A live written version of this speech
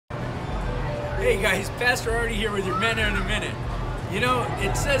Hey guys, Pastor Artie here with your Manna in a Minute. You know,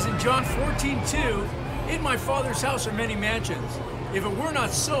 it says in John 14:2, "In my Father's house are many mansions. If it were not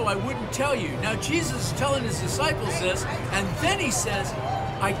so, I wouldn't tell you." Now Jesus is telling his disciples this, and then he says,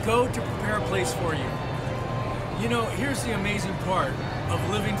 "I go to prepare a place for you." You know, here's the amazing part of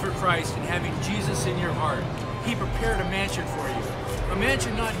living for Christ and having Jesus in your heart. He prepared a mansion for you. A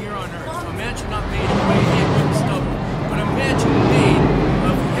mansion not here on earth. A mansion not made of clay, hand, and stubble, but a mansion made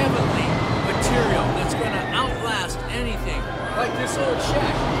of heavenly material that's going to outlast anything. Like this old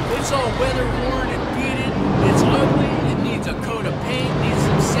shack. It's all weather worn and beaten. It's ugly. It needs a coat of paint, needs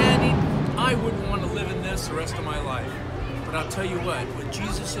some sanding. I wouldn't want to live in this the rest of my life. But I'll tell you what, with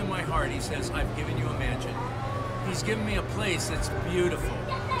Jesus in my heart, he says, "I've given you a mansion." He's given me a place that's beautiful.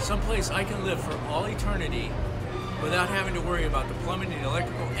 Someplace I can live for all eternity without having to worry about the plumbing, the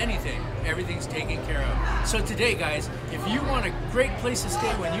electrical, anything. Everything's taken care of. So today, guys, if you want a great place to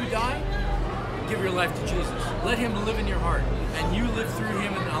stay when you die, give your life to Jesus. Let him live in your heart, and you live through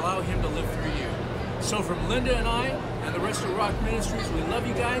him and allow him to live through you. So from Linda and I and the rest of Rock Ministries, we love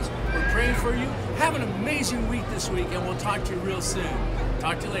you guys. We're praying for you. Have an amazing week this week, and we'll talk to you real soon.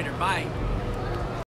 Talk to you later. Bye.